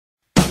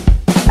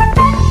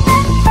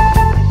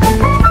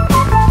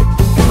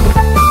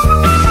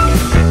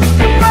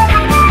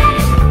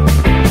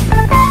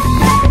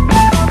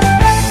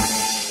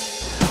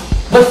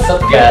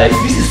Guys,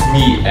 this is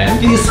me and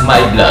this is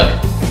my vlog.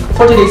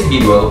 For today's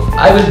video,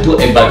 I will do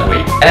a bag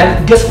weight.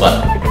 And guess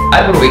what?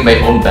 I will weigh my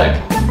own bag.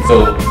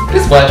 So,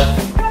 please watch.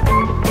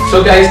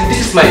 So guys,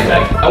 this is my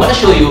bag. I want to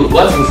show you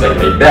what's inside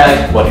my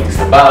bag, what it is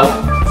about.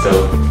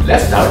 So,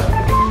 let's start.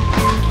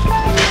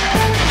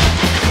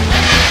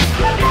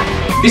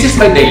 This is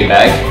my daily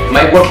bag,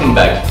 my working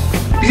bag.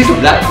 This is a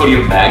black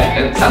courier bag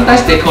and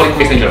sometimes they call it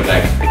messenger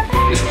bag.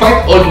 It's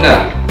quite old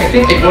now. I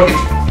think I bought it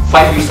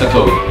 5 years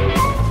ago.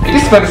 It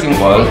is very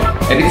simple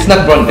and it is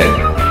not branded.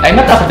 I'm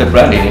not after the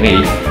brand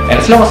anyway, and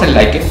as long as I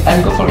like it,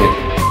 I'll go for it.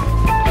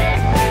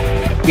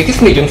 It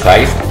is medium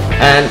sized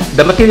and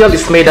the material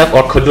is made up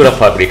of Cordura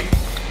fabric.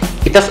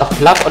 It has a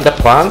flap on the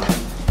front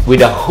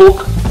with a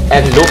hook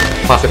and loop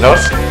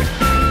fasteners,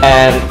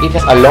 and it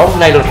has a long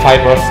nylon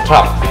fiber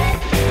strap.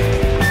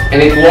 And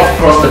it walks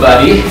across the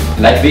body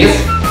like this.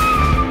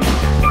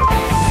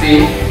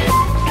 See?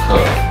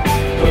 Oh,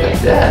 look at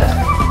that.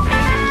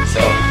 So,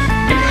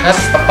 it has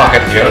a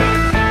pocket here.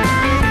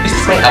 This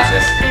is my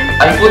access.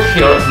 I put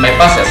here my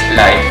passes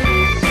like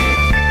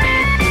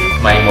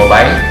my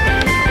mobile,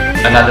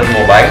 another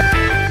mobile.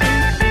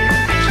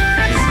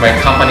 This is my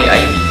company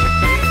ID.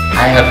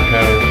 I have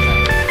here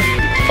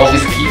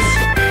office keys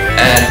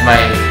and my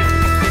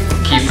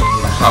keys in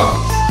my house.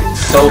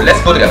 So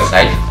let's put it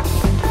outside.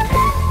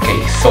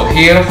 Okay, so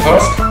here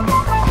first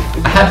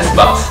I have this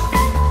box.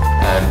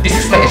 This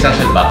is my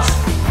essential box,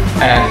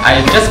 and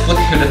I just put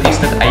here the things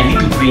that I need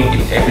to bring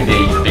in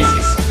everyday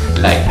basis,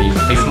 like the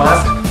face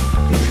mask.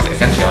 This is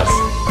essentials,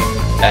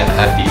 and I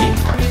have the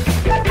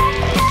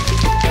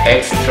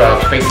extra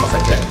face mask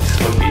again. This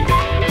will be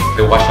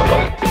the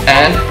washable,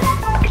 and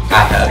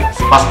I have this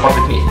passport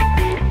with me.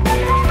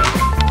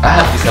 I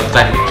have this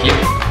plastic kit.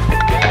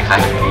 I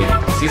have the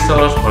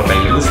scissors for my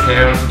loose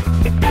hair,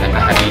 and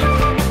I have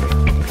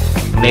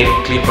the nail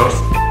clippers,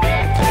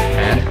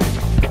 and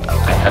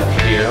I have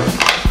here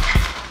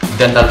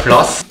dental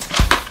floss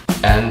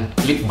and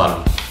lip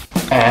balm,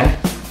 and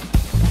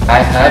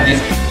I have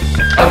this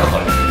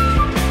alcohol.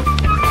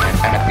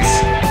 I have this.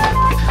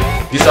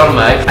 These are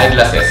my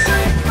eyeglasses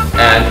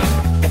and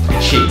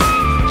shades.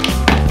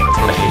 These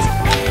are my shades.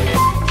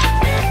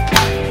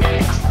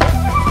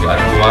 The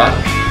other one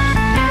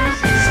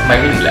is my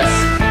reading glass.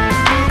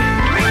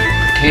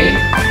 Okay.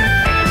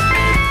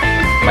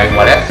 My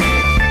wallet.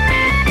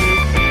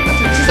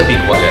 This is a big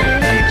wallet,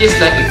 and just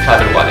like a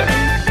travel wallet.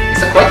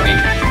 It's a quite big,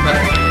 but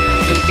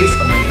it fits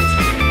on my needs.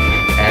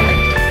 And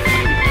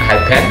I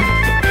have pen,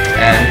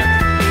 and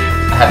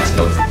I have this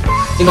notes.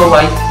 You know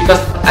why? Because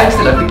I'm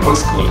still a bit old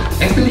school.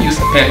 I still use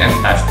a pen and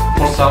pad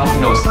for some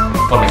notes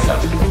for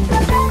myself.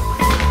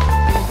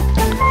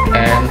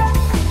 And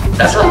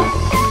that's all.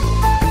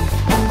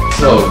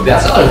 So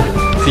that's all.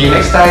 See you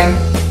next time.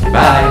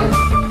 Bye.